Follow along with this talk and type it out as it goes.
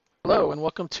Hello, and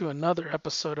welcome to another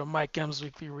episode of Mike M's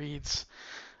Weekly Reads.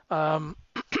 Um,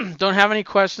 don't have any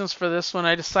questions for this one.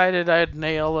 I decided I'd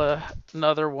nail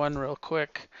another one real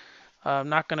quick.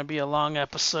 Not going to be a long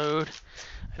episode.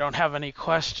 I don't have any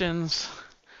questions.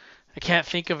 I can't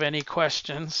think of any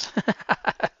questions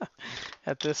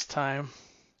at this time.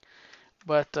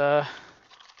 But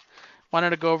wanted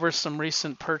to go over some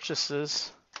recent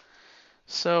purchases.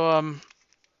 So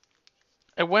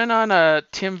I went on a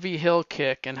Tim V. Hill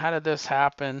kick, and how did this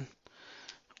happen?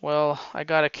 Well, I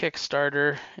got a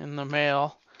Kickstarter in the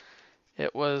mail.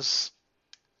 It was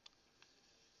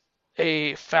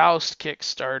a Faust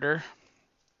Kickstarter,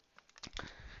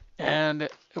 and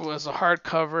it was a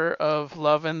hardcover of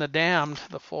Love and the Damned,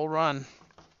 the full run.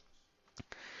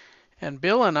 And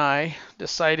Bill and I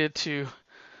decided to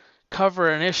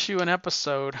cover an issue an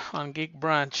episode on Geek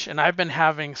Brunch, and I've been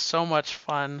having so much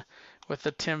fun with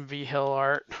the Tim V. Hill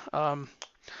art.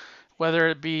 Whether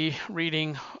it be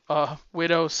reading a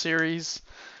Widow series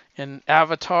in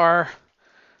Avatar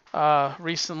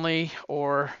recently,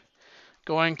 or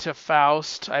going to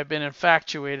Faust. I've been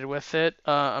infatuated with it.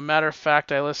 A matter of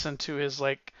fact, I listened to his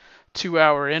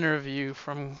 2-hour interview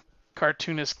from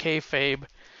cartoonist Kayfabe,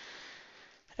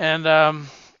 and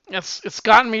it's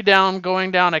gotten me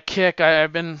going down a kick.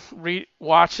 I've been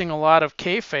watching a lot of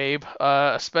Kayfabe,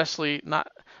 especially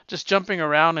not just jumping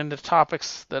around into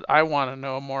topics that I want to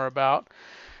know more about.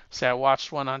 Say I watched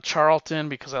one on Charlton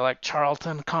because I like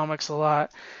Charlton comics a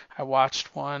lot. I watched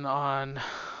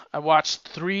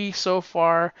 3 so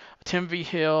far: Tim V.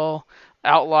 Hill,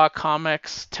 Outlaw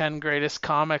Comics, 10 Greatest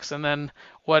Comics, and then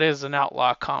What is an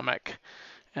Outlaw Comic?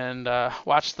 And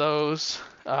watched those.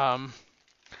 And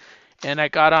I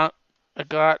got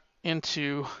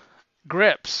into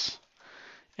Grips,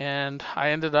 and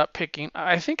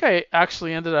I think I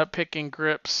actually ended up picking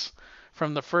Grips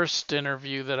from the first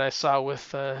interview that I saw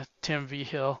with Tim V.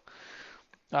 Hill.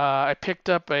 I picked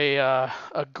up a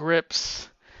Grips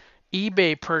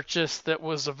eBay purchase that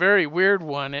was a very weird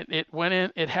one. It went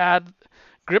in. It had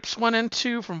Grips 1 and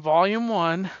 2 from Volume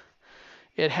 1.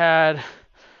 It had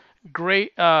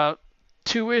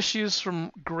 2 issues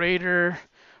from Greater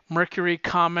Mercury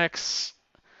Comics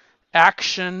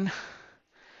Action,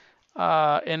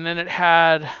 and then it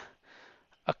had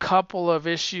a couple of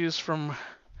issues from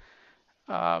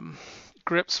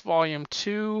Grips Volume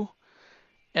 2,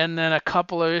 and then a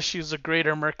couple of issues of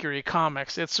Greater Mercury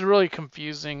Comics. It's really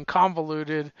confusing,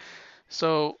 convoluted.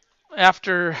 So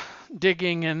after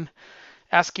digging and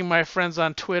asking my friends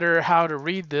on Twitter how to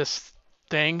read this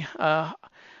thing,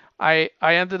 I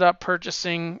ended up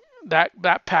purchasing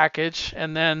that package,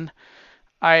 and then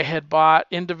I had bought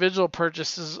individual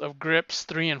purchases of Grips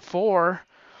 3 and 4,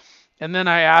 and then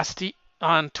I asked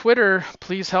on Twitter,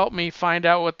 please help me find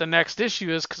out what the next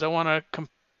issue is because I want to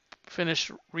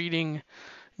finish reading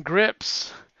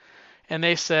Grips, and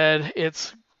they said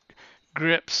it's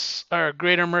Grips or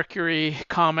Greater Mercury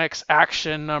Comics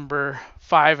Action number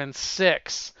 5 and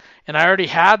 6, and I already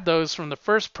had those from the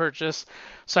first purchase,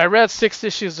 so I read 6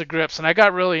 issues of Grips and I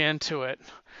got really into it.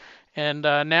 And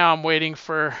now I'm waiting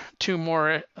for 3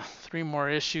 more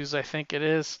issues, I think it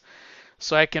is,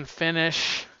 so I can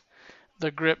finish the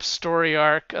Grips story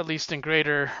arc, at least in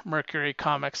Greater Mercury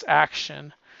Comics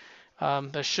Action.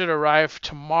 That should arrive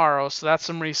tomorrow, so that's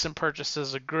some recent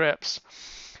purchases of Grips.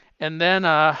 And then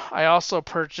I also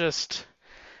purchased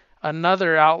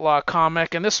another Outlaw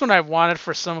comic, and this one I've wanted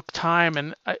for some time,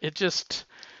 and it just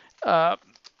a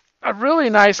really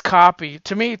nice copy.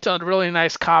 To me, a really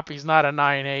nice copy is not a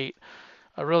 9.8.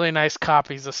 A really nice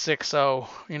copy is a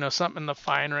 6.0, something in the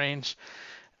fine range.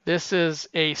 This is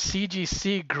a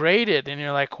CGC graded, and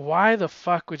you're like, why the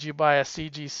fuck would you buy a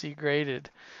CGC graded?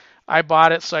 I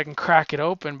bought it so I can crack it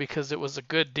open because it was a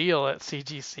good deal at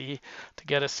CGC to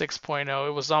get a 6.0.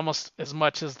 It was almost as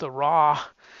much as the raw.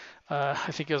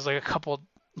 I think it was like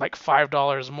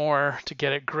 $5 more to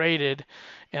get it graded.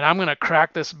 And I'm going to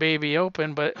crack this baby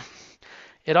open, but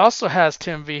it also has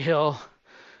Tim V. Hill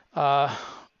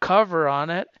cover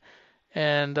on it.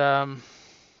 And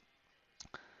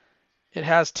it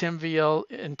has Tim V. Hill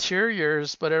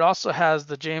interiors, but it also has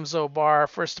the James O'Barr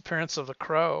first appearance of the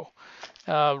Crow.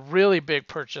 Really big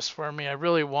purchase for me. I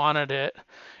really wanted it.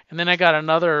 And then I got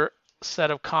another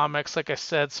set of comics, like I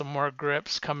said, some more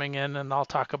Grips coming in, and I'll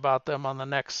talk about them on the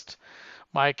next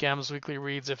Mike M's Weekly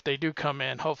Reads if they do come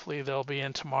in. Hopefully they'll be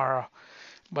in tomorrow.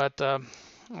 But I'm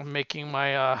making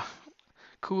my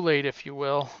Kool-Aid, if you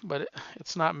will, but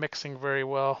it's not mixing very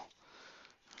well.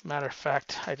 Matter of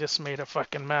fact, I just made a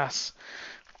fucking mess.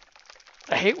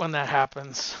 I hate when that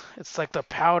happens. It's like the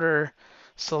powder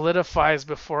solidifies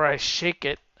before I shake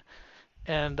it,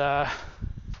 and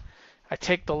I I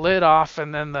take the lid off,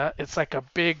 and then it's like a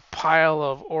big pile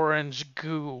of orange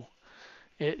goo.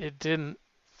 It didn't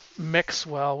mix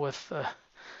well with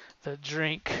the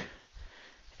drink,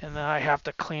 and then I have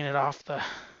to clean it off the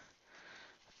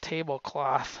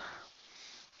tablecloth,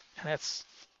 and it's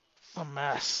a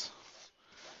mess.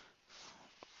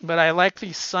 But I like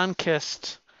these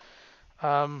Sunkist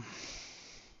um,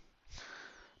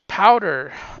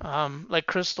 powder, like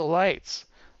Crystal Lights,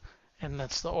 and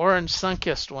that's the orange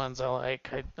Sunkist ones I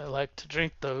like. I like to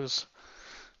drink those,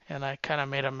 and I kind of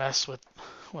made a mess with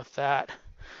that.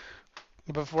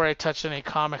 Before I touch any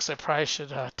comics, I probably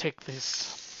should take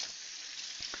this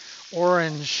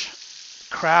orange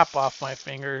crap off my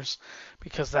fingers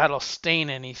because that'll stain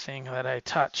anything that I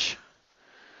touch.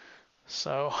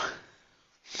 So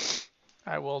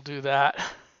I will do that.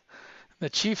 The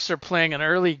Chiefs are playing an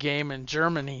early game in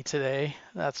Germany today.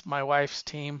 That's my wife's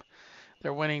team.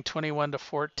 They're winning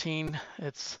 21-14.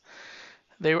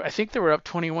 I think they were up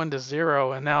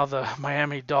 21-0, and now the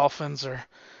Miami Dolphins are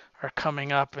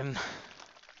coming up, and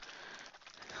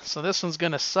so this one's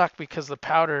gonna suck because the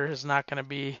powder is not gonna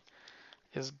be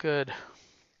as good.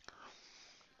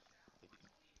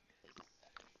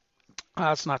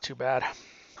 That's not too bad.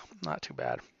 Not too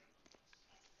bad.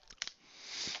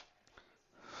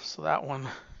 So that one.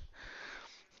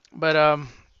 But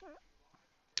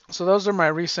so those are my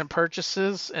recent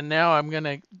purchases, and now I'm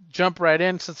gonna jump right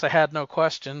in since I had no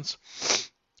questions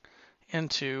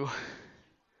into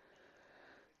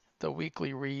the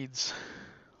weekly reads.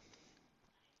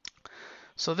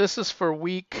 So this is for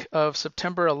week of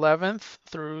September 11th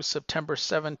through September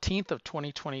 17th of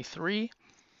 2023.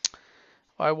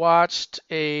 I watched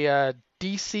a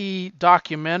DC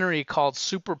documentary called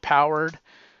Superpowered.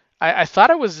 I thought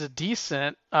it was a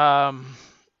decent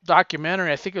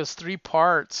documentary. I think it was 3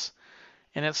 parts,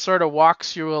 and it sort of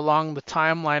walks you along the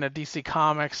timeline of DC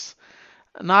Comics.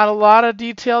 Not a lot of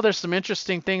detail. There's some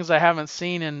interesting things I haven't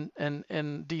seen in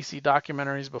DC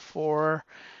documentaries before,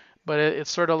 but it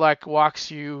sort of like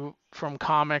walks you from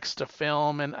comics to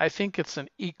film, and I think it's an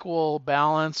equal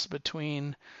balance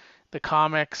between the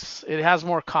comics. It has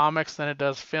more comics than it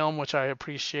does film, which I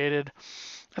appreciated.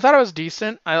 I thought it was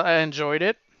decent. I enjoyed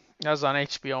it. It was on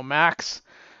HBO Max.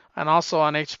 And also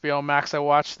on HBO Max, I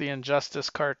watched the Injustice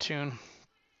cartoon.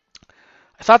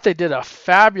 I thought they did a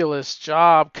fabulous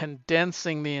job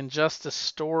condensing the Injustice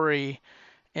story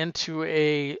into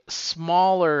a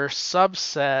smaller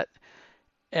subset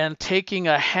and taking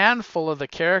a handful of the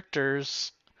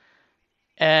characters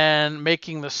and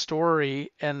making the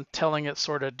story and telling it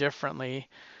sort of differently.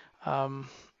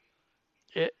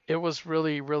 It was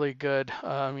really, really good.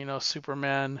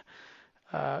 Superman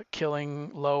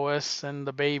killing Lois and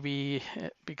the baby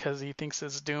because he thinks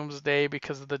it's Doomsday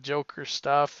because of the Joker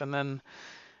stuff, and then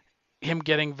him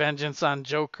getting vengeance on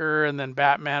Joker, and then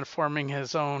Batman forming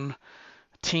his own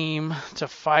team to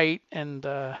fight, and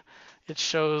it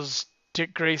shows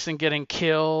Dick Grayson getting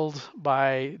killed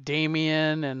by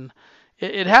Damian, and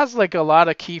it has like a lot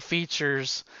of key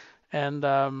features, and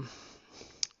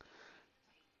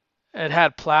it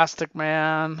had Plastic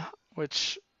Man,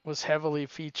 which was heavily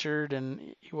featured,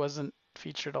 and he wasn't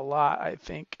featured a lot, I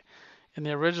think, in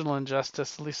the original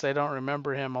Injustice. At least I don't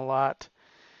remember him a lot,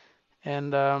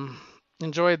 and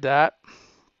enjoyed that.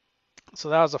 So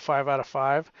that was a 5 out of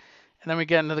 5. And then we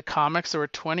get into the comics. There were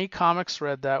 20 comics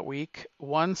read that week.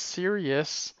 1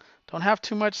 serious. Don't have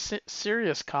too much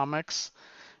serious comics,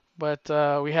 but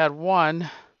we had 1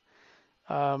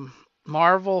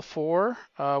 Marvel 4,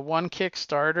 1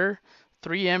 Kickstarter,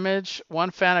 3 Image,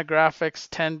 1 Fantagraphics,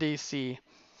 10 DC.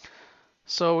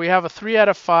 So we have a 3 out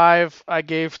of 5 I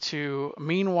gave to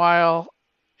Meanwhile,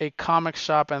 a comic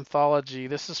shop anthology.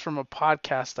 This is from a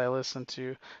podcast I listened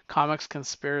to, Comics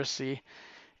Conspiracy.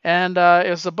 And it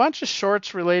was a bunch of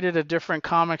shorts related to different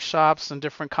comic shops and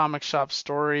different comic shop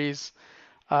stories.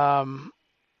 I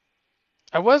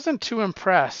wasn't too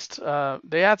impressed.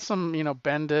 They had some,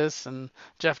 Bendis and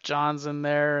Jeff Johns in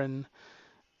there and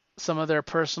some of their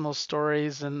personal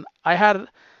stories. And I had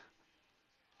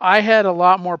a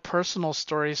lot more personal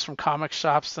stories from comic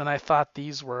shops than I thought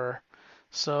these were.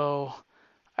 So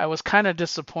I was kind of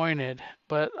disappointed,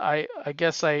 but I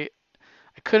guess I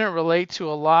couldn't relate to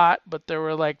a lot, but there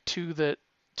were like 2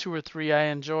 or 3 I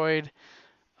enjoyed.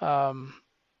 I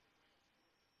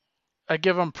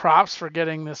give them props for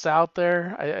getting this out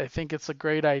there. I think it's a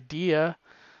great idea.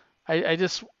 I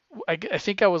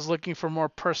think I was looking for more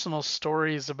personal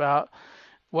stories about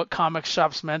what comic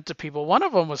shops meant to people. One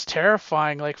of them was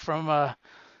terrifying, like from a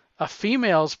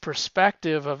female's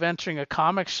perspective of entering a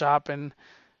comic shop, and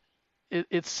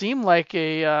it seemed like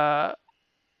a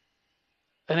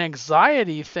an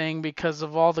anxiety thing because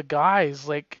of all the guys,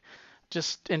 like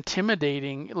just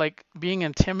intimidating, like being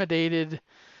intimidated,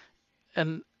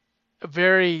 and a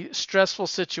very stressful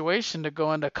situation to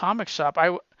go into a comic shop.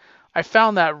 I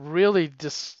found that really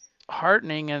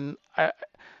disheartening, and I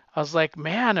was like,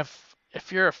 man,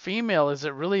 if you're a female, is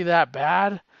it really that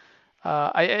bad?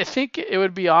 I think it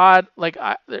would be odd. Like,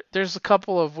 there's a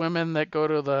couple of women that go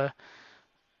to the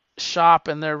shop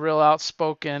and they're real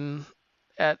outspoken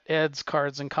at Ed's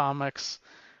Cards and Comics,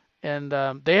 and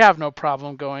they have no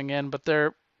problem going in, but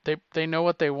they know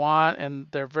what they want and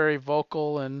they're very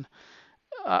vocal. And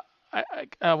uh,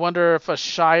 I wonder if a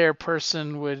shyer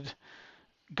person would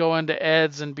go into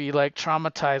Ed's and be like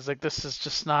traumatized, like this is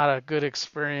just not a good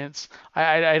experience.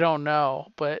 I don't know,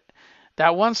 but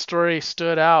that one story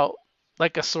stood out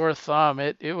like a sore thumb.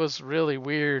 It was really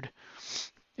weird,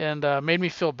 and made me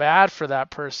feel bad for that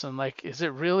person. Like, is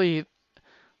it really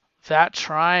that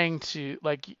trying to,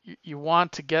 like, you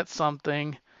want to get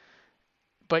something,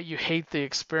 but you hate the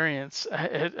experience?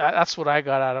 That's what I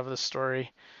got out of the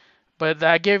story. But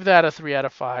I gave that a 3 out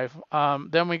of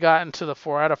 5. Then we got into the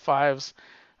 4 out of 5s.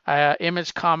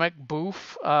 Image Comic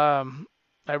Boof. I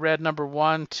read number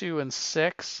 1, 2, and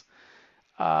 6.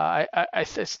 I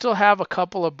still have a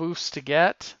couple of Boofs to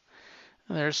get.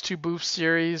 And there's 2 Boof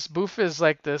series. Boof is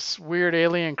like this weird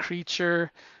alien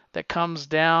creature that comes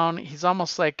down. He's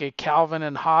almost like a Calvin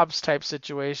and Hobbes type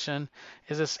situation.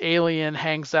 Is this alien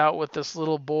hangs out with this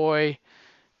little boy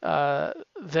that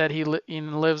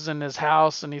lives in his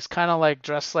house, and he's kind of like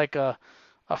dressed like a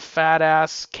fat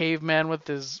ass caveman with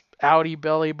his outie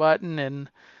belly button and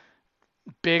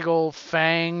big old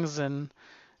fangs, and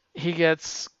he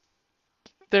gets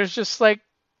there's just like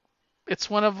it's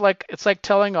like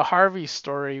telling a Harvey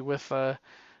story with a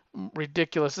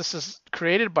ridiculous. This is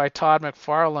created by Todd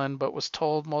McFarlane, but was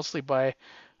told mostly by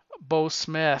Bo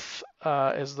Smith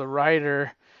as the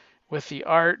writer, with the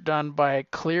art done by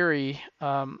Cleary.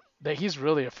 That he's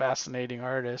really a fascinating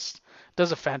artist.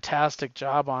 Does a fantastic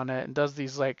job on it, and does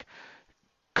these like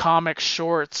comic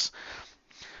shorts.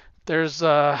 There's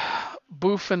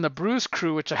Boof and the Bruise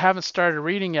Crew, which I haven't started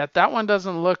reading yet. That one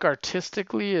doesn't look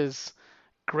artistically as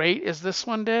great as this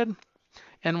one did.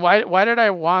 And why did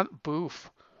I want Boof?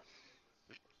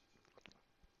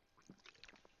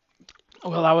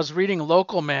 Well, I was reading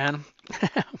Local Man,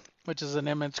 which is an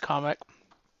Image comic,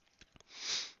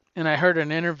 and I heard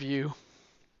an interview,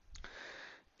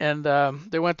 and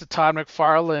they went to Todd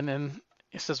McFarlane, and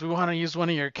he says, we want to use one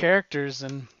of your characters,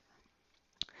 and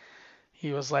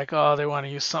he was like, oh, they want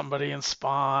to use somebody in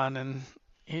Spawn, and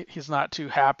he's not too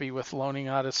happy with loaning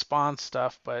out his Spawn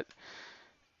stuff, but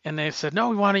and they said, no,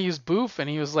 we want to use Boof, and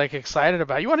he was like excited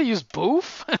about it. You want to use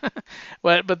Boof?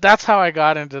 But that's how I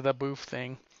got into the Boof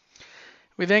thing.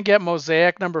 We then get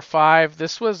Mosaic number 5.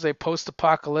 This was a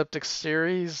post-apocalyptic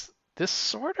series. This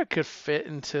sort of could fit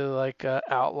into like a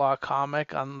outlaw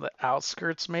comic on the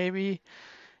outskirts maybe.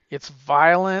 It's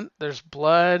violent, there's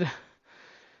blood,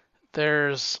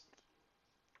 there's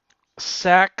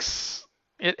sex.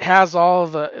 It has all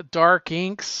the dark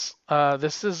inks.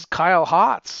 This is Kyle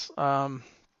Hotz.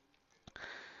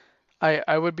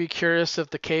 I would be curious if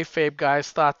the kayfabe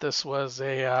guys thought this was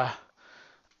a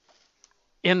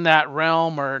in that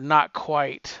realm or not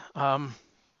quite.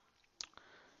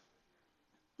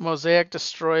 Mosaic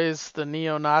destroys the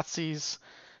neo-Nazis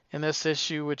in this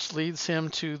issue, which leads him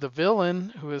to the villain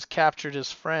who has captured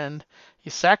his friend. He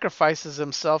sacrifices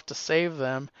himself to save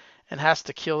them and has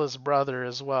to kill his brother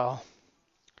as well.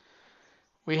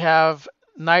 We have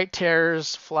Night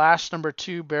Terrors Flash number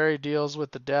 2. Barry deals with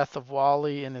the death of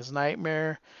Wally in his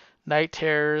nightmare. Night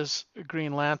Terrors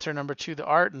Green Lantern number 2. The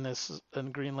art in this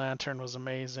in Green Lantern was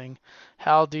amazing.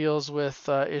 Hal deals with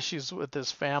issues with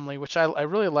his family, which I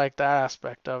really like that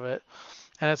aspect of it.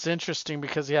 And it's interesting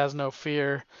because he has no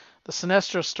fear. The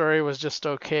Sinestro story was just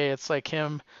okay. It's like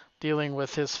him dealing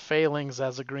with his failings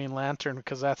as a Green Lantern,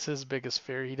 because that's his biggest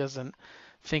fear. He doesn't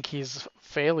think he's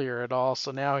failure at all.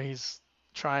 So now he's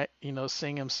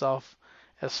seeing himself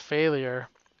as failure.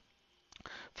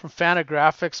 From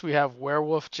Fantagraphics, we have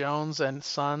Werewolf Jones and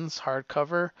Sons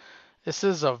hardcover. This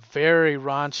is a very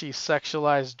raunchy,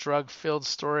 sexualized, drug-filled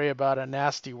story about a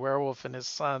nasty werewolf and his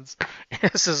sons.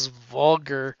 This is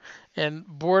vulgar and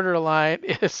borderline.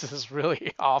 This is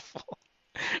really awful,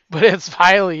 but it's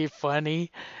highly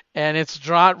funny, and it's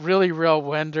drawn really well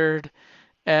rendered,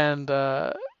 and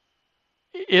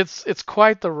it's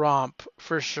quite the romp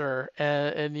for sure,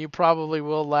 and you probably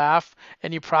will laugh,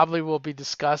 and you probably will be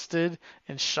disgusted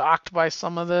and shocked by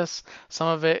some of this. Some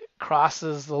of it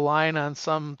crosses the line on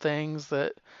some things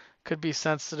that could be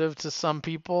sensitive to some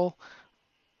people,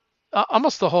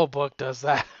 Almost the whole book does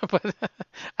that, but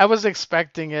I was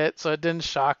expecting it, so it didn't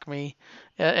shock me,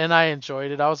 and I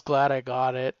enjoyed it. I was glad I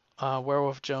got it.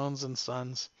 Werewolf Jones and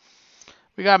Sons.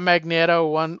 We got Magneto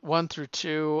one through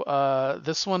two.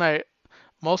 This one I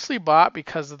mostly bought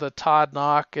because of the Todd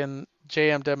Knock and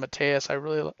J.M. DeMatteis. I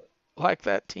really like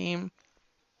that team,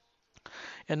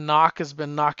 and Knock has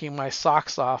been knocking my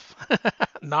socks off.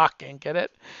 Knocking, get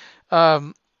it?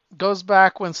 Um, Goes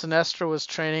back when Sinestro was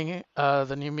training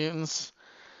the New Mutants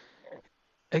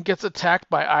and gets attacked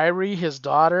by Irie, his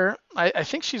daughter. I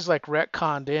think she's like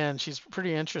retconned in. She's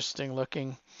pretty interesting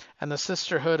looking. And the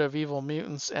Sisterhood of Evil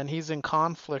Mutants, and he's in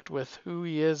conflict with who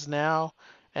he is now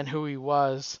and who he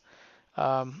was.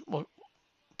 We'll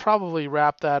probably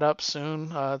wrap that up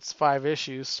soon. It's 5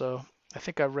 issues, so I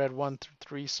think I've read 1 through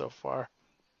 3 so far.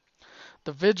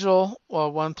 The Vigil, well,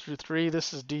 1 through 3.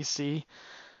 This is DC.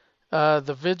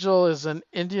 The Vigil is an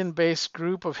Indian-based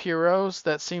group of heroes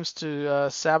that seems to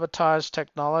sabotage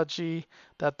technology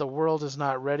that the world is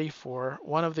not ready for.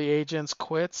 One of the agents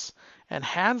quits and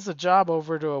hands the job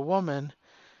over to a woman.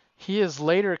 He is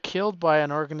later killed by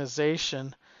an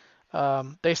organization.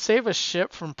 They save a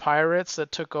ship from pirates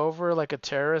that took over like a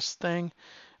terrorist thing,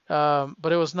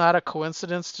 but it was not a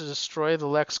coincidence to destroy the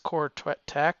LexCorp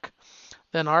tech.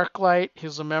 Then Arclight,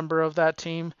 who's a member of that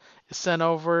team, is sent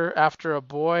over after a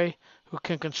boy who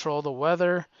can control the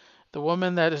weather. The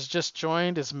woman that has just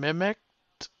joined is mimicked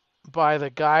by the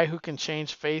guy who can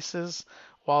change faces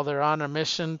while they're on a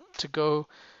mission to go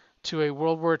to a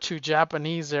World War II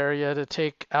Japanese area to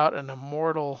take out an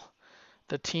immortal.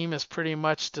 The team is pretty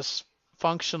much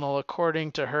dysfunctional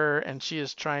according to her, and she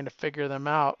is trying to figure them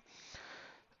out.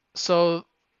 So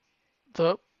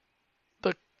the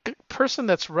the person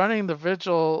that's running the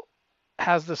vigil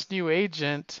has this new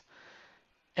agent,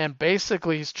 and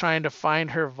basically he's trying to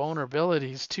find her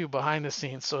vulnerabilities too behind the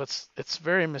scenes. So it's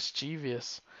very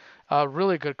mischievous.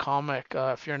 Really good comic.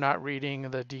 If you're not reading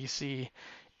the DC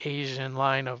Asian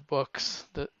line of books,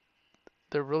 that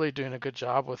they're really doing a good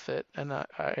job with it, and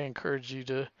I encourage you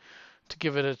to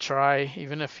give it a try,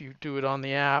 even if you do it on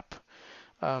the app.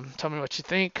 Tell me what you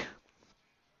think.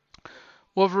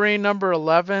 Wolverine number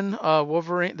 11.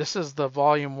 Wolverine. This is the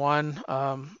volume one.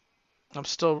 I'm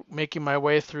still making my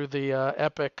way through the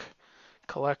Epic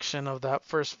collection of that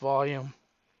first volume.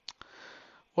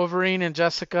 Wolverine and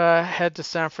Jessica head to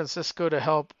San Francisco to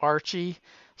help Archie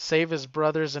save his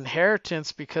brother's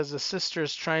inheritance because the sister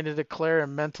is trying to declare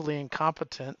him mentally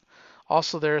incompetent.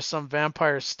 Also, there are some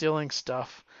vampires stealing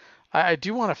stuff. I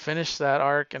do want to finish that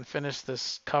arc and finish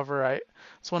this cover.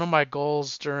 It's one of my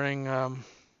goals during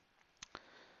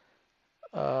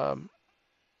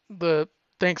the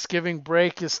Thanksgiving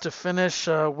break is to finish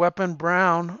Weapon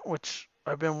Brown, which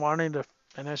I've been wanting to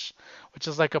finish, which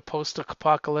is like a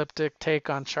post-apocalyptic take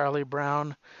on Charlie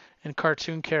Brown and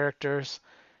cartoon characters.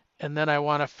 And then I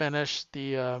want to finish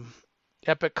the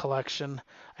Epic collection.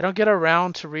 I don't get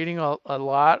around to reading a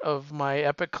lot of my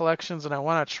Epic collections, and I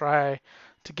want to try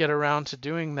to get around to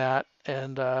doing that.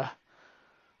 And I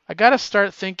got to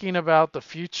start thinking about the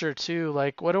future too.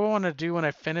 Like, what do I want to do when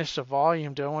I finish a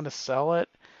volume? Do I want to sell it?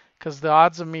 Because the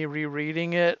odds of me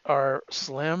rereading it are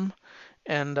slim.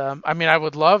 And I mean, I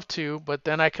would love to, but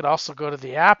then I could also go to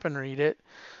the app and read it.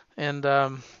 And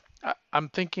I'm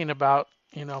thinking about,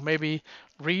 maybe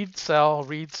read, sell,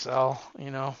 because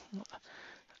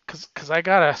I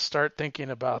got to start thinking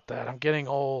about that. I'm getting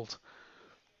old.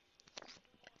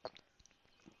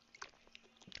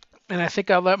 And I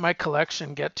think I let my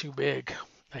collection get too big.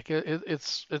 Like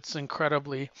it's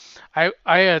incredibly.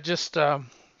 I just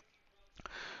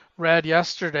read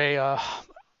yesterday a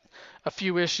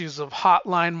few issues of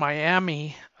Hotline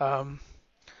Miami,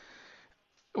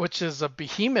 which is a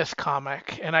Behemoth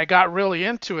comic, and I got really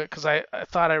into it because I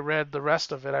thought I read the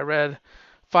rest of it. I read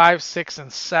 5, 6,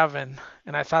 and 7,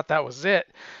 and I thought that was it.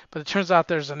 But it turns out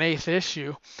there's an eighth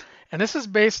issue, and this is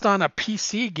based on a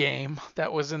PC game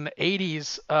that was in the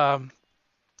 80s,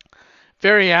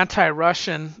 very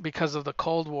anti-Russian because of the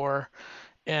Cold War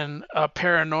and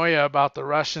paranoia about the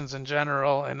Russians in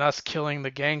general and us killing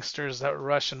the gangsters that were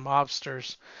Russian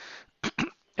mobsters.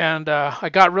 And I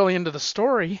got really into the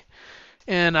story,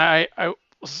 and I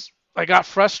got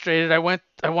frustrated.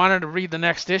 I wanted to read the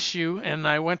next issue, and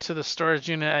I went to the storage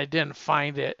unit. I didn't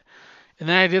find it, and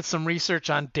then I did some research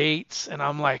on dates, and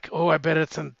I'm like, oh, I bet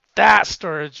it's in that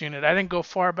storage unit. I didn't go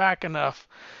far back enough,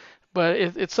 but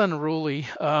it's unruly.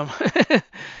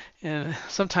 And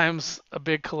sometimes a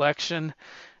big collection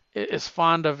is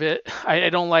fond of it. I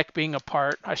don't like being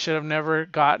apart. I should have never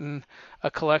gotten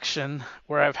a collection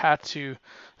where I've had to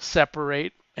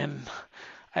separate, and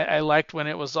I liked when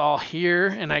it was all here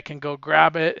and I can go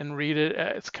grab it and read it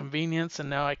at its convenience, and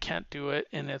now I can't do it,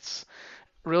 and it's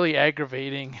really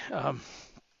aggravating.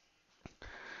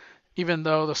 Even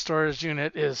though the storage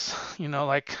unit is,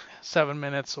 like 7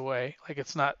 minutes away, like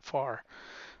it's not far.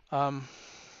 Um,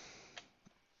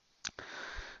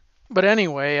 but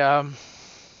anyway,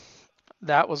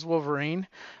 that was Wolverine.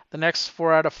 The next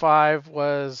 4 out of 5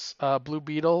 was Blue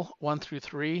Beetle 1 through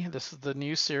 3. This is the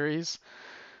new series.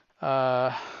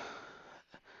 Uh,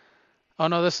 oh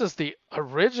no, this is the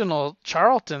original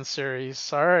Charlton series.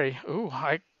 Sorry. Ooh,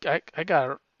 I got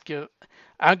get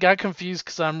I got confused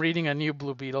because I'm reading a new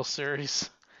Blue Beetle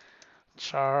series.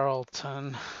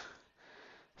 Charlton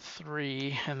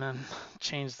 3, and then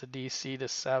change the DC to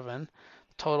 7.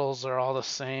 Totals are all the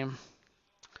same.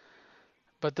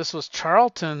 But this was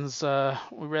Charlton's.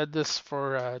 We read this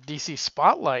for DC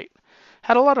Spotlight.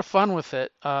 Had a lot of fun with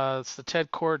it. It's the Ted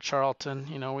Cord Charlton.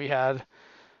 We had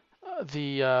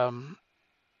the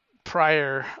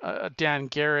prior Dan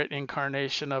Garrett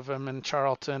incarnation of him in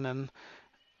Charlton, and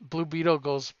Blue Beetle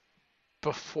goes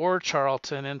before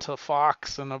Charlton into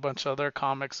Fox and a bunch of other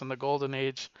comics in the Golden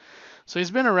Age. So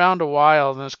he's been around a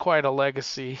while, and there's quite a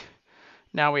legacy.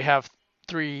 Now we have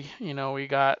 3. We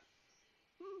got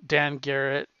Dan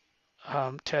Garrett,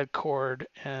 Ted Cord,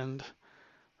 and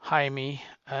Jaime,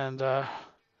 and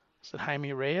is it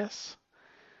Jaime Reyes?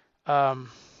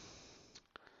 Um,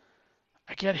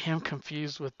 I get him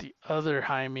confused with the other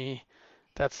Jaime.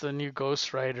 That's the new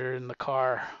Ghost Rider in the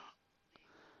car.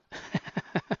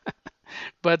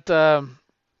 But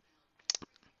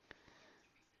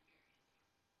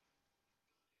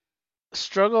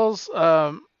struggles.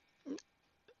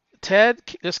 Ted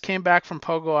just came back from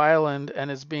Pogo Island and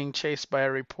is being chased by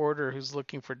a reporter who's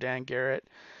looking for Dan Garrett.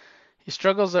 He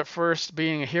struggles at first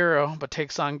being a hero, but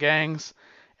takes on gangs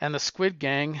and the Squid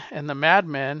Gang and the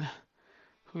Madmen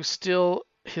who steal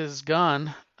his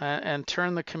gun and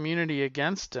turn the community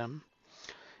against him.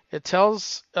 It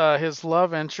tells his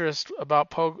love interest about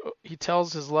Pogo. He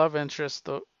tells his love interest,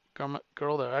 the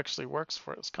girl that actually works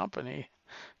for his company,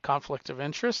 conflict of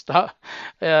interest,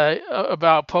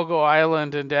 about Pogo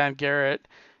Island and Dan Garrett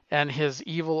and his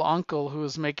evil uncle who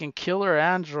is making killer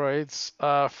androids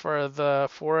for the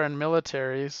foreign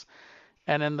militaries.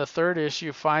 And in the 3rd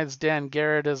issue, finds Dan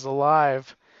Garrett is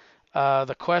alive.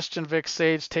 The Question Vic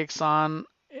Sage takes on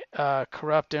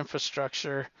corrupt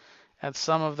infrastructure, and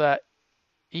some of that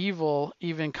evil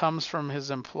even comes from his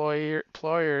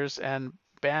employers and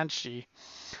Banshee.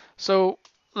 So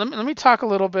let me talk a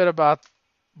little bit about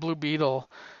Blue Beetle.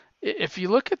 If you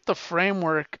look at the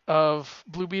framework of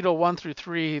Blue Beetle 1 through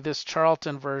 3, this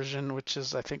Charlton version, which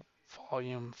is I think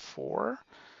volume 4,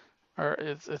 or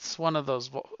it's one of those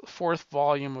 4th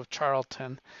volume of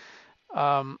Charlton,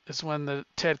 is when the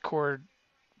Ted Cord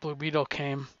Blue Beetle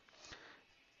came.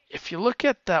 If you look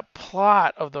at that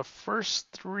plot of the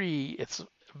first 3, it's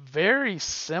very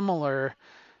similar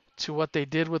to what they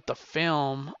did with the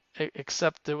film,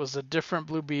 except it was a different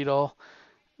Blue Beetle.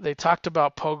 They talked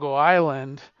about Pogo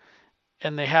Island,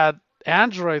 and they had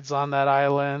androids on that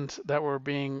island that were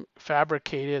being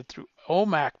fabricated through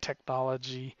OMAC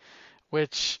technology,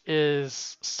 which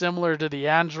is similar to the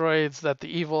androids that the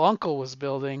evil uncle was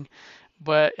building.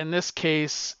 But in this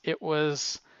case, it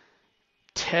was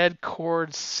Ted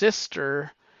Cord's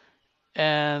sister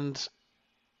and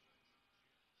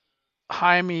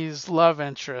Jaime's love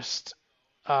interest.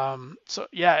 So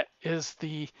yeah,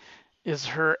 is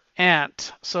her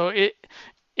aunt. So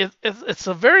it's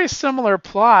a very similar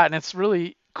plot, and it's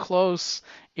really close.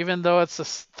 Even though it's a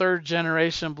 3rd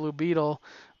generation Blue Beetle,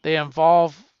 they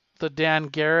involve the Dan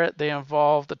Garrett, they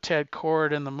involve the Ted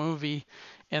Cord in the movie,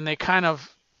 and they kind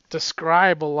of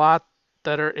describe a lot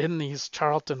that are in these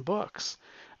Charlton books.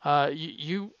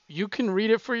 You can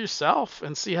read it for yourself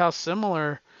and see how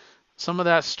similar some of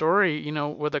that story,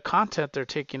 with the content they're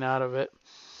taking out of it.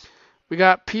 We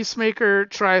got Peacemaker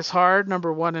Tries Hard,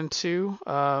 number 1 and 2.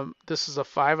 This is a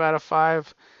 5 out of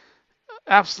 5.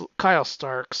 Kyle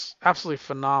Starks, absolutely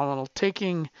phenomenal.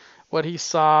 Taking what he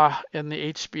saw in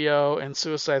the HBO and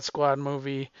Suicide Squad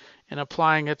movie and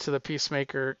applying it to the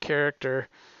Peacemaker character.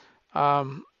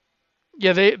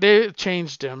 Yeah, they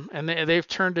changed him, and they've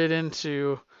turned it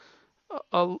into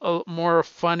a more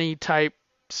funny type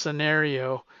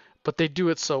scenario, but they do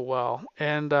it so well.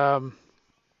 And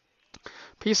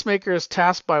Peacemaker is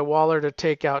tasked by Waller to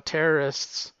take out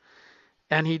terrorists,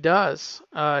 and he does.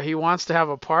 He wants to have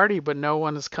a party, but no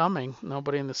one is coming.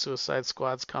 Nobody in the Suicide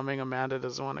Squad's coming. Amanda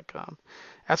doesn't want to come.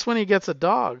 That's when he gets a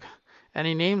dog, and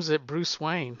he names it Bruce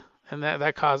Wayne. and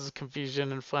that causes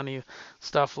confusion and funny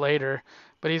stuff later.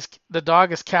 But the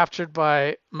dog is captured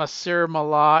by Masir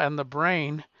Mallah and the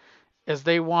Brain as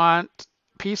they want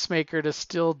Peacemaker to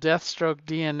steal Deathstroke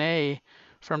DNA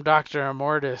from Dr.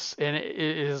 Immortus, and it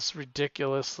is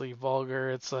ridiculously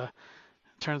vulgar.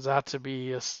 Turns out to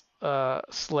be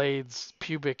Slade's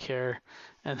pubic hair,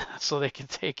 and so they can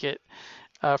take it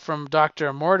from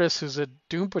Dr. Immortus, who's a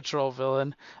Doom Patrol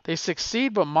villain. They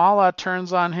succeed, but Mala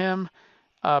turns on him,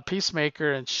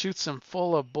 Peacemaker, and shoots him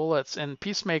full of bullets. And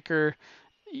Peacemaker,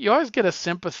 you always get a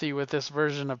sympathy with this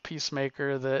version of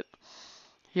Peacemaker that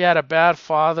he had a bad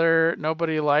father,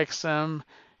 nobody likes him.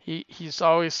 He's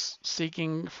always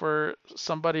seeking for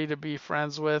somebody to be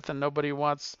friends with, and nobody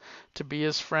wants to be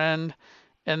his friend.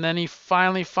 And then he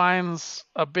finally finds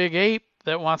a big ape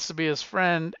that wants to be his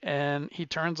friend, and he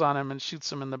turns on him and shoots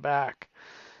him in the back.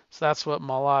 So that's what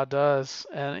Mallah does,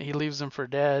 and he leaves him for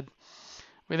dead.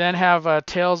 We then have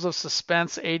Tales of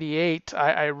Suspense 88.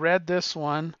 I read this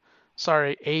one,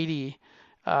 80,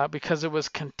 because it was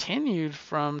continued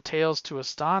from Tales to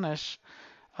Astonish.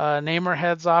 Namor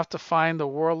heads off to find the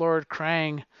warlord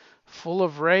Krang full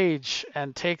of rage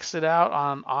and takes it out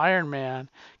on Iron Man.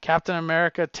 Captain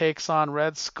America takes on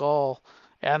Red Skull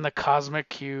and the Cosmic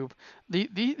Cube.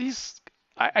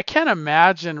 I can't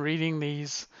imagine reading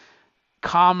these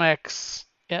comics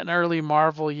in early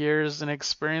Marvel years and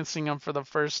experiencing them for the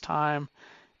first time.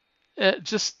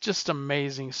 Just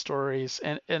amazing stories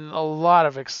and a lot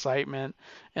of excitement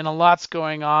and a lot's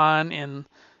going on in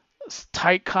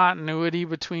tight continuity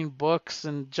between books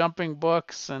and jumping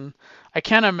books, and I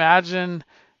can't imagine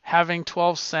having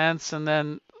 12 cents and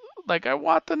then like I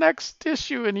want the next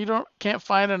issue and you can't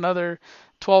find another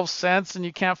 12 cents and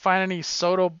you can't find any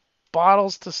soda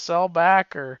bottles to sell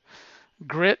back or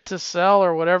grit to sell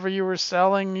or whatever you were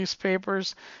selling,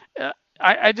 newspapers.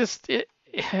 I just it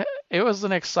was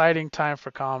an exciting time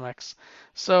for comics.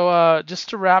 So just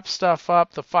to wrap stuff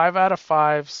up, the 5 out of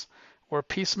 5s where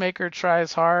Peacemaker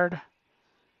tries hard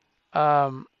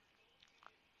for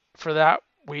that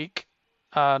week,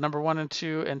 number 1 and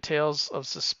 2, and Tales of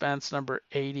Suspense, number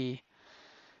 80.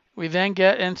 We then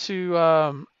get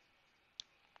into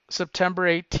September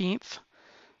 18th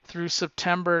through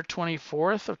September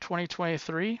 24th of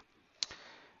 2023.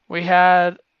 We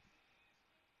had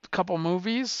a couple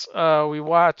movies. I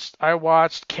watched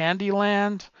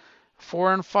Candyland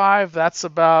 4 and 5. That's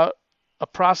about a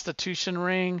prostitution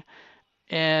ring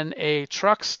in a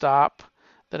truck stop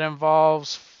that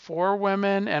involves 4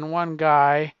 women and 1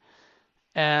 guy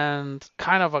and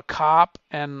kind of a cop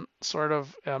and sort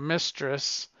of a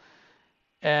mistress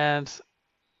and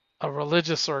a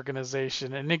religious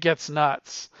organization, and it gets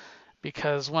nuts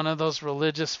because one of those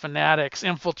religious fanatics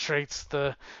infiltrates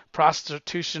the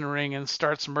prostitution ring and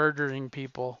starts murdering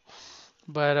people.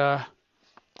 But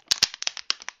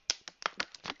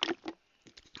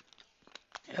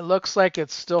it looks like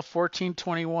it's still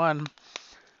 14-21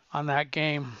 on that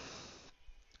game.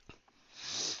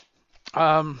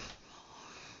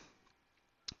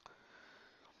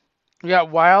 We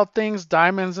got Wild Things,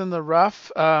 Diamonds in the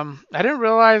Rough. I didn't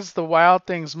realize the Wild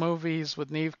Things movies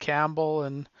with Neve Campbell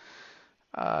and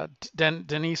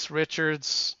Denise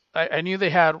Richards. I knew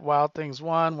they had Wild Things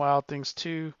 1, Wild Things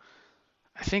 2.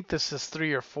 I think this is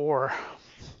 3 or 4.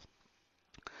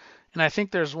 And I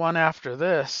think there's one after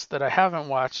this that I haven't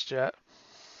watched yet.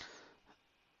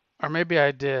 Or maybe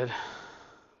I did.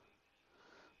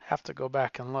 Have to go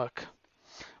back and look.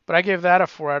 But I gave that a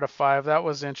 4 out of 5. That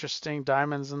was interesting.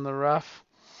 Diamonds in the Rough.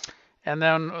 And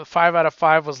then 5 out of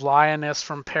 5 was Lioness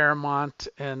from Paramount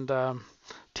and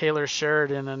Taylor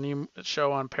Sheridan, a new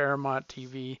show on Paramount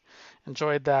TV.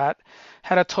 Enjoyed that.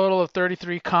 Had a total of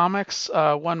 33 comics,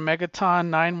 1 Megaton,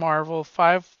 9 Marvel,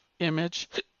 5 Image,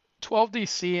 12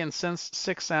 DC, and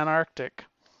 6 Anarctic.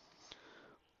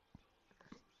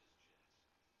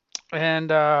 And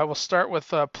we'll start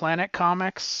with Planet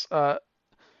Comics.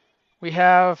 We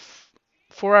have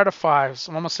 4 out of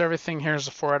 5s. Almost everything here is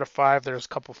a 4 out of 5. There's a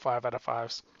couple 5 out of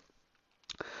 5s.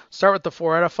 Start with the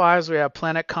 4 out of 5s. We have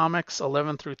Planet Comics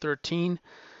 11 through 13.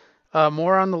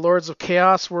 More on the Lords of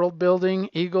Chaos world building,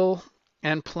 Eagle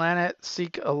and Planet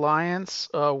Seek Alliance,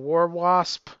 War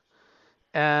Wasp,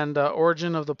 and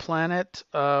Origin of the Planet.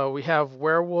 We have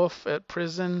Werewolf at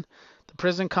Prison, the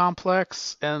Prison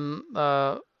Complex, and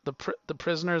the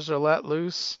prisoners are let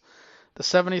loose. The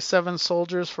 77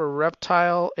 Soldiers for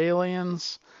Reptile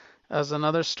Aliens as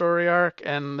another story arc,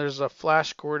 and there's a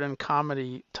Flash Gordon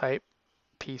comedy type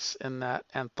piece in that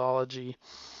anthology.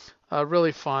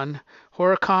 Really fun.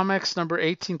 Horror Comics number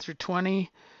 18 through 20.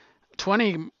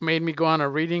 20 made me go on a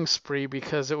reading spree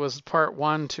because it was part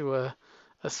 1 to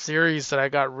a a series that I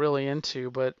got really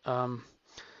into, but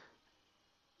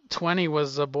 20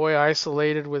 was a boy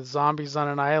isolated with zombies on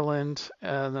an island,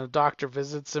 and the doctor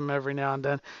visits him every now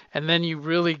and then you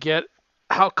really get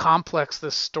how complex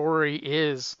this story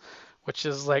is, which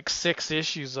is like 6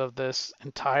 issues of this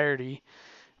entirety.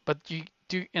 But you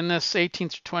do in this 18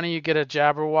 through 20, you get a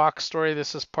Jabberwock story.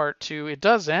 This is part two. It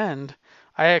does end.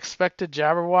 I expected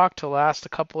Jabberwock to last a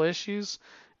couple issues.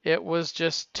 It was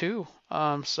just two.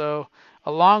 So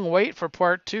a long wait for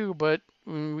part two, but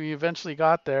we eventually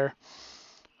got there.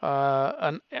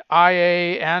 An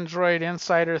IA Android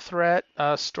insider threat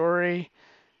story,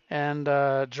 and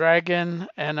a dragon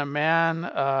and a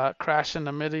man crash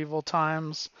into medieval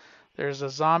times. There's a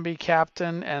zombie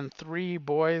captain and 3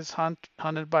 boys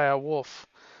hunted by a wolf.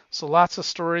 So lots of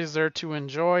stories there to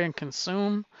enjoy and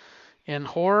consume. In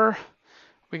horror,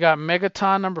 we got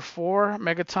Megaton number 4.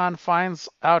 Megaton finds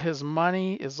out his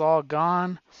money is all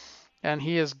gone and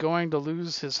he is going to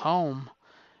lose his home.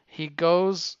 He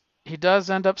does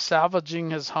end up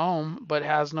salvaging his home, but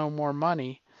has no more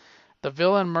money. The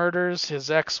villain murders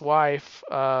his ex-wife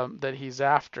that he's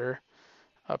after.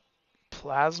 A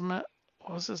plasma,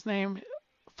 what was his name?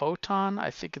 Photon? I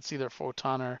think it's either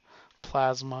Photon or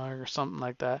Plasma or something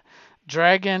like that.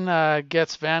 Dragon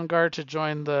gets Vanguard to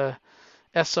join the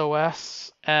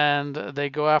SOS, and they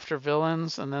go after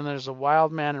villains. And then there's a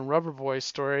Wild Man and Rubber Boy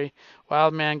story.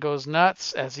 Wild Man goes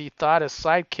nuts as he thought his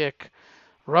sidekick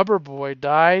Rubber Boy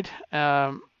died,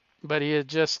 but he had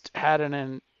just had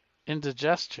an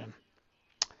indigestion.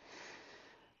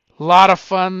 A lot of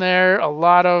fun there.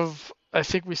 I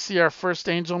think we see our first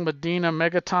Angel Medina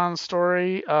Megaton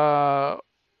story.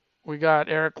 We got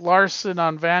Eric Larson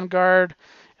on Vanguard,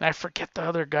 and I forget the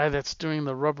other guy that's doing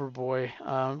the Rubber Boy.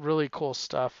 Really cool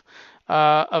stuff.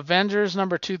 Avengers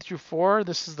number 2 through 4.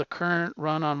 This is the current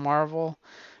run on Marvel.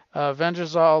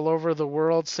 Avengers all over the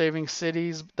world saving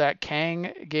cities that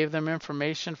Kang gave them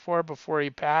information for before he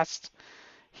passed.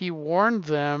 He warned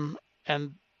them,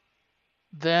 and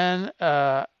then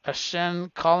a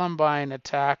Shen Columbine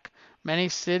attack many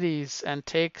cities and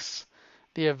takes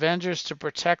the Avengers to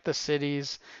protect the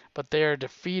cities, but they are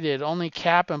defeated. Only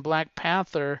Cap and Black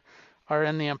Panther are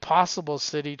in the Impossible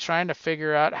City trying to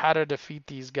figure out how to defeat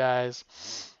these guys.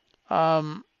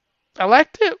 I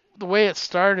liked it the way it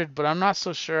started, but I'm not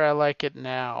so sure I like it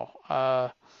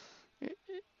now.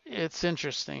 It's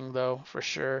interesting though, for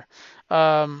sure.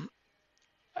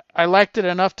 I liked it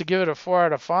enough to give it a 4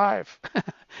 out of 5,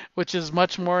 which is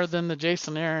much more than the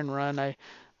Jason Aaron run. I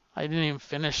didn't even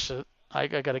finish it. I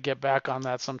got to get back on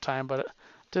that sometime, but I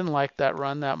didn't like that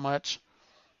run that much.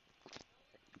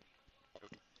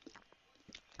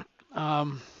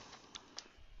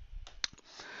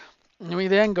 We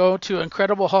then go to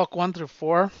Incredible Hulk 1 through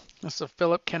 4. This is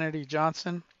Philip Kennedy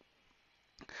Johnson,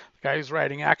 the guy who's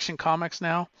writing Action Comics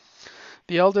now.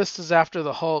 The eldest is after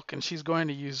the Hulk, and she's going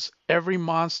to use every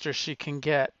monster she can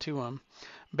get to him.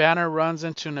 Banner runs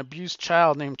into an abused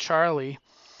child named Charlie,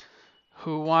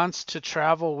 who wants to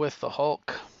travel with the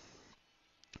Hulk.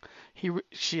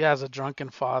 She has a drunken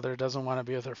father, doesn't want to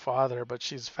be with her father, but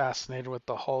she's fascinated with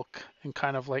the Hulk and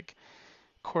kind of like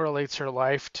correlates her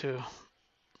life to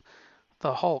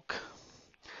the Hulk.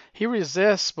 He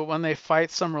resists, but when they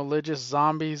fight some religious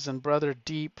zombies and Brother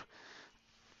Deep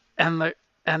and the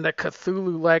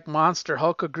Cthulhu-like monster,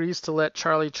 Hulk agrees to let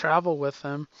Charlie travel with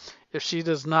him if she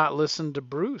does not listen to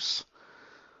Bruce.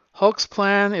 Hulk's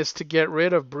plan is to get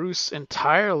rid of Bruce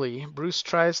entirely. Bruce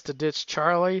tries to ditch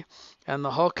Charlie, and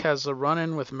the Hulk has a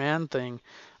run-in with Man-Thing.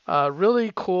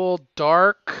 Really cool,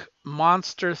 dark,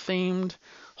 monster-themed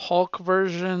Hulk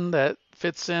version that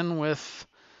fits in with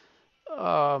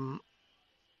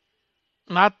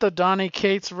not the Donny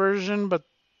Cates version, but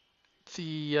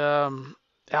the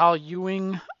Al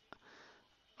Ewing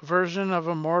version of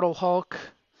Immortal Hulk.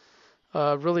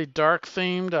 Really dark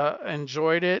themed.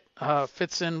 Enjoyed it.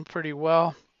 Fits in pretty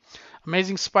well.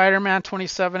 Amazing Spider-Man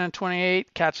 27 and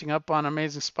 28. Catching up on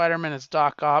Amazing Spider-Man is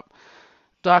Doc Ock.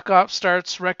 Doc Ock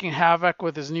starts wreaking havoc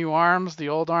with his new arms. The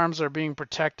old arms are being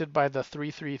protected by the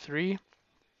 333.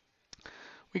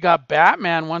 We got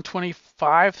Batman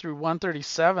 125 through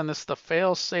 137. This is the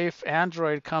fail-safe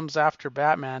android comes after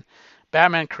Batman.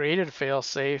 Batman created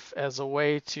Failsafe as a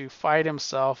way to fight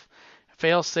himself.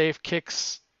 Failsafe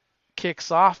kicks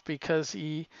off because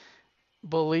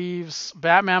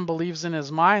Batman believes in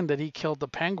his mind that he killed the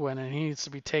Penguin and he needs to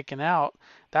be taken out.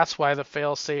 That's why the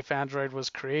fail-safe android was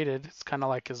created. It's kind of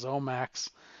like his Omax.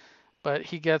 But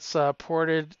he gets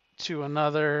ported to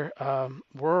another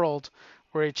world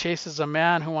where he chases a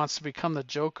man who wants to become the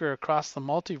Joker across the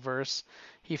multiverse.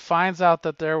 He finds out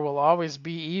that there will always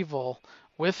be evil,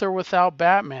 with or without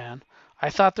Batman. I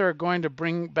thought they were going to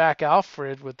bring back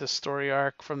Alfred with this story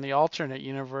arc from the alternate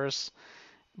universe,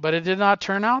 but it did not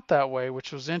turn out that way,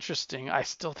 which was interesting. I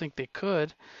still think they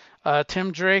could.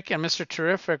 Tim Drake and Mr.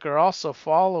 Terrific are also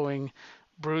following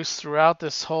Bruce throughout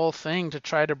this whole thing to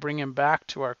try to bring him back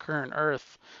to our current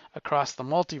Earth across the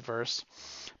multiverse.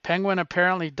 Penguin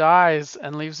apparently dies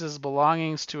and leaves his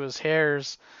belongings to his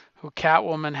heirs, who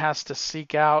Catwoman has to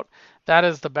seek out. That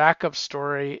is the backup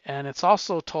story, and it's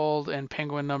also told in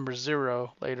Penguin number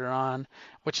 0 later on,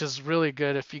 which is really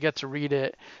good if you get to read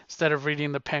it. Instead of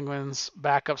reading the Penguin's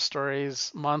backup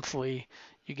stories monthly,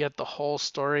 you get the whole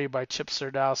story by Chip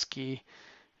Zdarsky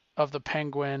of the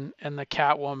Penguin and the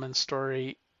Catwoman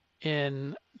story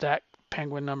in that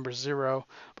Penguin number 0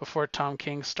 before Tom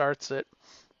King starts it.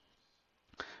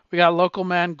 We got Local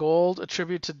Man Gold, a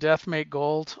tribute to Deathmate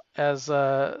Gold, as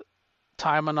a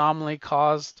time anomaly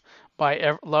caused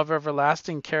by Love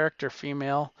Everlasting character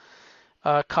female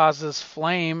causes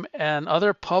Flame and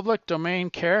other public domain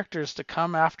characters to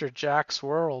come after Jack's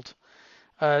world.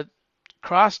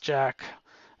 Cross Jack.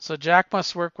 So Jack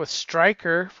must work with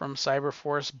Stryker from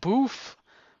Cyberforce, Boof,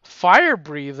 Fire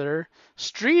Breather,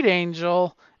 Street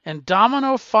Angel, and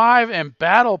Domino 5 and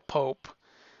Battle Pope.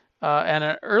 And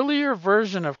an earlier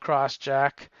version of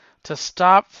Crossjack to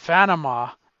stop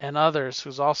Phanoma and others,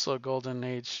 who's also a Golden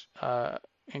Age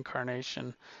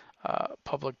incarnation,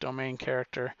 public domain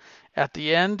character, at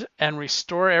the end, and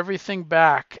restore everything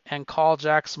back and call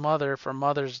Jack's mother for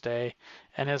Mother's Day,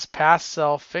 and his past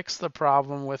self fix the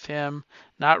problem with him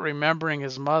not remembering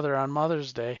his mother on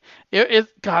Mother's Day.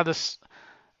 God, this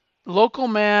Local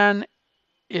Man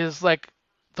is like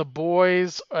The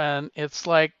Boys, and it's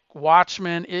like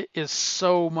Watchmen. It is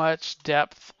so much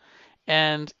depth,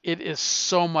 and it is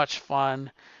so much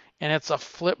fun, and it's a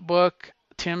flip book.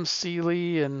 Tim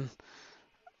Seeley, and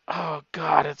oh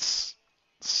god, it's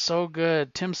so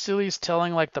good. Tim Seeley's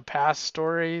telling like the past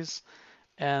stories,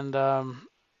 and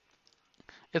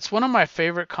it's one of my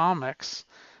favorite comics.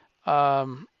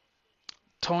 Um,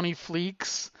 Tony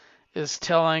Fleecs is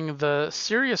telling the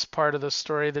serious part of the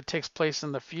story that takes place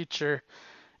in the future,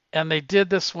 and they did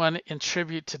this one in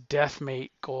tribute to Deathmate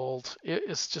Gold.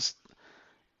 It's just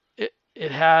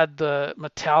it had the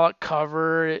metallic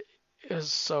cover. It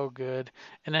is so good,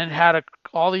 and then it had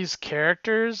all these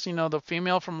characters. You know, the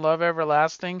female from Love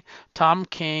Everlasting, Tom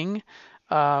King.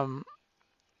 Um,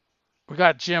 we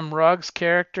got Jim Ruggs'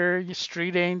 character,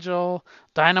 Street Angel,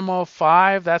 Dynamo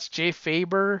 5. That's Jay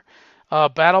Faber.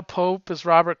 Battle Pope is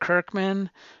Robert Kirkman.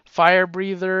 Fire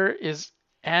Breather is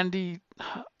Andy.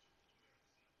 God,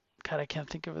 I can't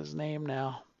think of his name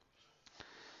now.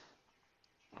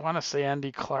 I want to say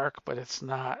Andy Clark, but it's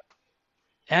not.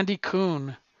 Andy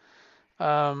Kuhn.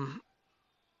 Um,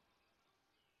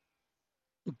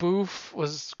 Boof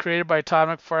was created by Todd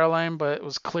McFarlane, but it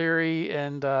was Cleary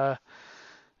and Bo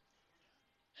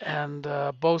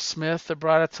Smith that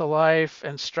brought it to life,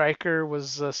 and Stryker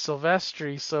was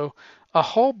Silvestri. So a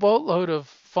whole boatload of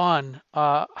fun.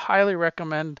 Highly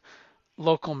recommend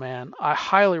Local Man. I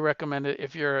highly recommend it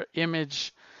if you're an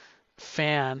Image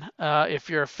fan. If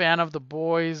you're a fan of The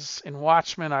Boys and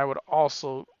Watchmen, I would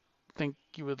also think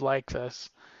you would like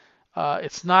this.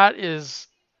 It's not as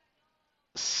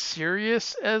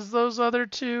serious as those other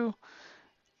two.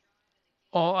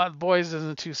 Well, The Boys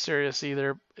isn't too serious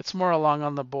either. It's more along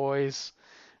on The Boys,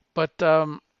 but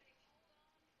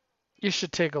you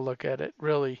should take a look at it,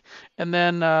 really. And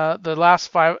then the last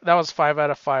 5, that was 5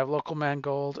 out of 5, Local Man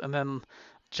Gold, and then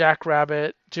Jack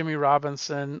Rabbit, Jimmy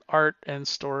Robinson, art and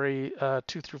story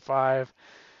 2 through 5.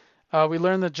 We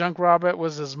learned that Junk Rabbit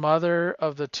was his mother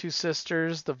of the 2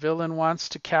 sisters. The villain wants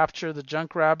to capture the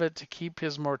Junk Rabbit to keep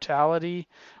his mortality.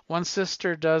 One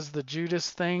sister does the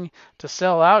Judas thing to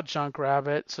sell out Junk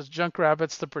Rabbit, so Junk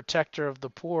Rabbit's the protector of the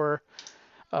poor.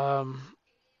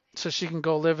 So she can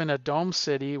go live in a dome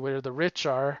city where the rich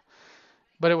are.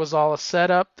 But it was all a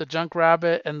setup. The Junk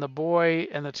Rabbit and the boy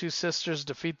and the 2 sisters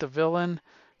defeat the villain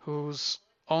who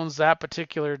owns that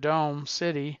particular dome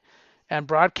city and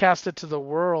broadcast it to the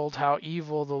world how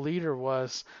evil the leader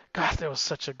was. God, that was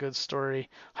such a good story.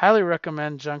 Highly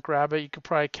recommend Junk Rabbit. You could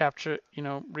probably capture it,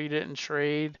 read it in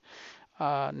trade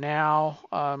now,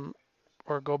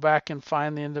 or go back and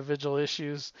find the individual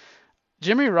issues.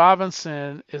 Jimmy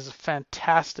Robinson is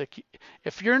fantastic.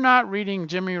 If you're not reading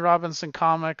Jimmy Robinson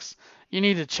comics, you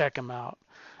need to check him out.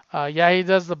 Yeah, he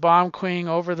does the Bomb Queen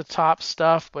over the top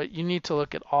stuff, but you need to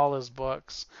look at all his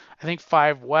books. I think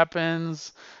 5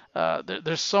 Weapons.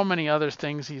 There's so many other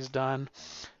things he's done.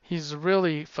 He's a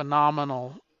really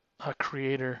phenomenal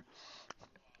creator.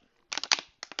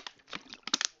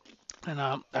 And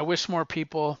I wish more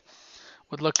people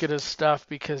would look at his stuff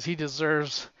because he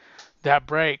deserves that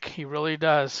break. He really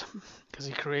does, because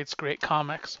he creates great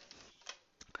comics.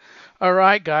 All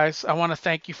right, guys, I want to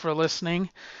thank you for listening.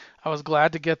 I was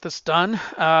glad to get this done.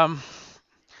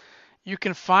 You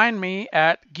can find me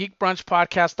at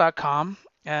geekbrunchpodcast.com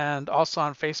and also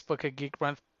on Facebook at Geek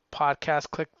Brunch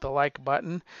Podcast. Click the like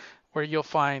button where you'll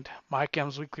find Mike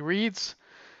M's Weekly Reads,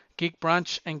 Geek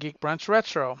Brunch, and Geek Brunch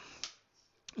Retro.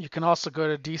 You can also go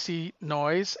to DC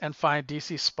Noise and find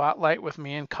DC Spotlight with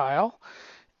me and Kyle.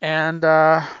 And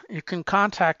you can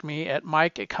contact me at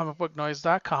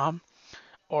mike@comicbooknoise.com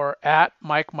or at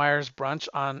Mike Myers Brunch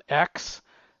on X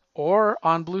or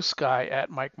on Blue Sky at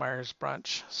Mike Myers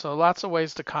Brunch. So lots of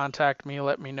ways to contact me.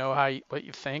 Let me know what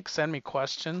you think. Send me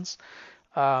questions.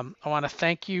 I want to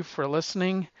thank you for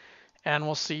listening, and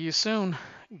we'll see you soon.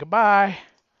 Goodbye.